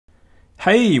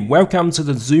Hey, welcome to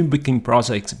the Zoom Booking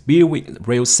project built with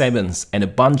Rails 7 and a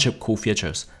bunch of cool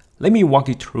features. Let me walk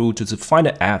you through to the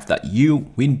final app that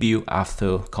you will build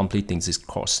after completing this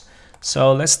course.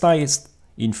 So let's start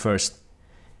in first.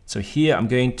 So here I'm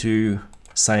going to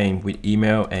sign in with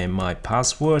email and my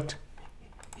password.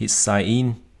 Hit sign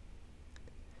in.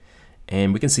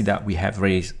 And we can see that we have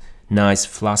very nice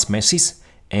flash message.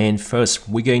 And first,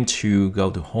 we're going to go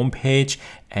to home page,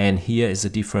 and here is the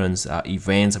different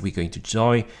events that we're going to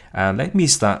join. Let me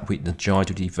start with the join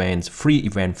to the event, free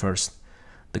event first.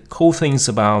 The cool things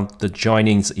about the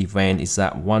joining event is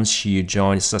that once you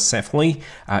join successfully,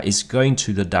 it's going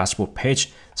to the dashboard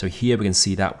page. So here we can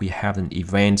see that we have an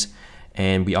event,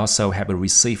 and we also have a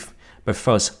receipt. But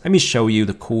first, let me show you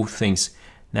the cool things.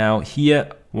 Now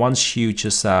here, once you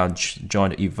just join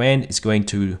the event, it's going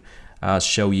to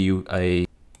show you a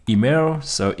email.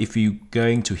 So if you're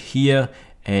going to here,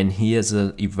 and here's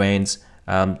the events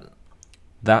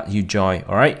that you join,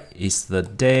 all right, it's the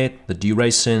date, the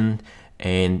duration,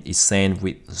 and it's sent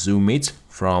with Zoom Meet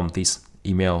from this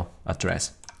email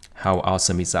address. How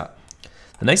awesome is that?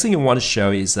 The next thing I want to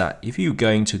show is that if you're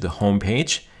going to the home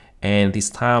page, and this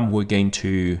time we're going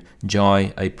to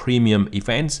join a premium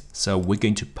event, so we're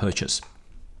going to purchase.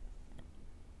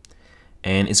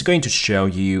 And it's going to show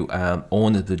you all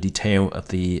the detail of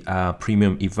the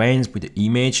premium events with the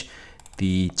image,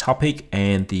 the topic,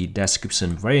 and the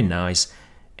description. Very nice.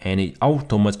 And it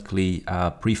automatically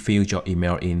pre-fills your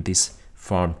email in this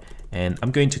form. And I'm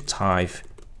going to type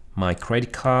my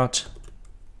credit card,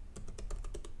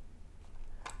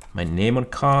 my name on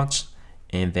card,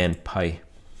 and then pay.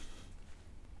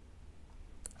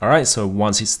 All right, so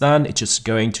once it's done, it's just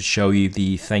going to show you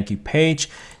the thank you page.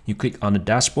 You click on the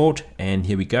dashboard, and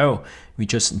here we go. We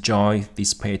just join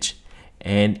this page.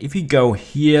 And if you go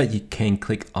here, you can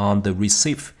click on the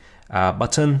receipt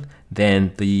button.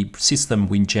 Then the system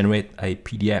will generate a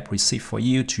PDF receipt for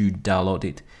you to download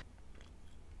it.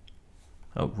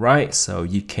 All right, so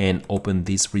you can open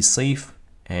this receipt,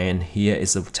 and here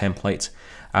is a template.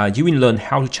 You will learn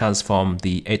how to transform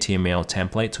the HTML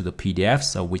template to the PDF,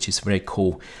 so which is very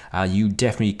cool. You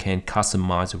definitely can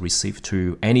customize the receipt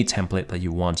to any template that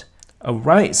you want. All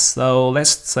right, so let's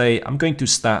say I'm going to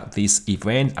start this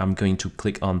event. I'm going to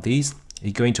click on this.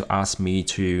 It's going to ask me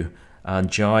to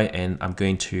join, and I'm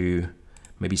going to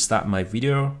maybe start my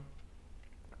video.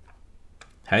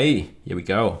 Hey, here we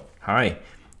go. Hi.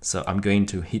 So I'm going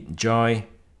to hit join.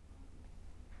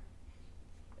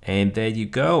 And there you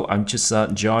go. I'm just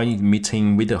joining the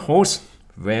meeting with the host.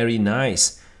 Very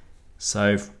nice.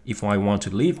 So if I want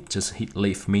to leave, just hit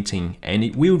leave meeting, and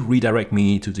it will redirect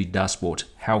me to the dashboard.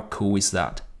 How cool is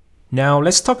that? Now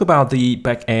let's talk about the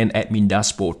backend admin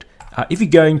dashboard. If you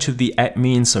go into the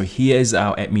admin, so here is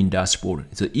our admin dashboard.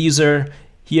 It's a user.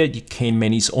 Here you can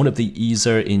manage all of the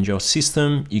user in your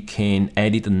system. You can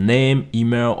edit the name,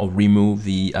 email, or remove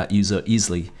the user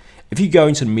easily. If you go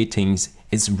into the meetings,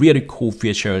 it's really cool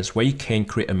features where you can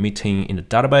create a meeting in the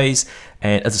database,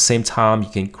 and at the same time you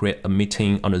can create a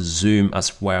meeting on a Zoom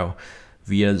as well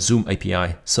via Zoom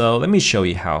API. So let me show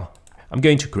you how. I'm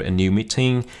going to create a new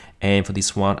meeting, and for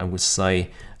this one I would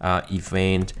say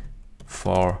event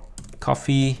for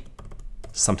coffee,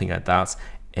 something like that.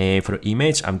 And for the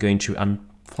image, I'm going to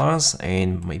unplus,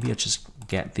 and maybe I just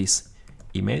get this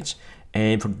image.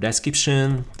 And for the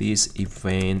description, this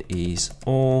event is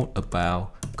all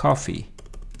about coffee.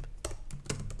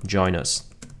 Join us.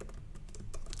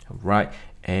 All right.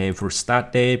 And for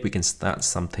start date, we can start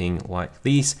something like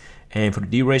this. And for the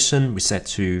duration, we set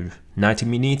to 90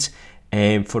 minutes.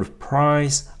 And for the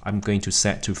price, I'm going to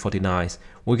set to 49.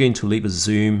 We're going to leave a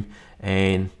Zoom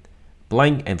and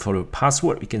blank. And for the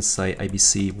password, we can say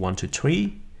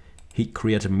ABC123. Hit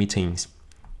create meetings.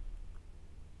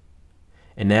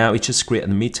 And now it just created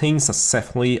a meeting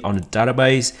successfully on the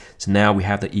database. So now we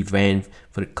have the event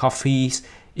for the coffees.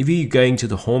 If you're going to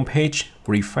the home page,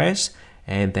 refresh,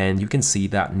 and then you can see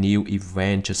that new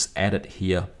event just added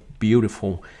here.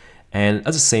 Beautiful. And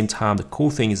at the same time, the cool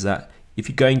thing is that if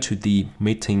you're going to the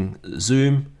meeting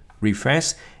Zoom,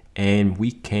 refresh, and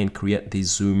we can create the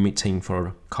Zoom meeting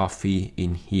for coffee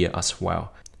in here as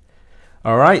well.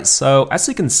 All right, so as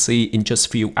you can see, in just a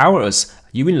few hours,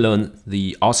 you will learn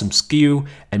the awesome skill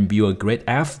and build a great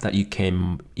app that you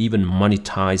can even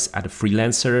monetize as a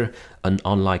freelancer, an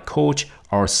online coach,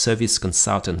 or service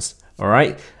consultant. All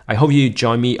right, I hope you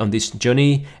join me on this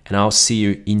journey, and I'll see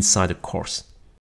you inside the course.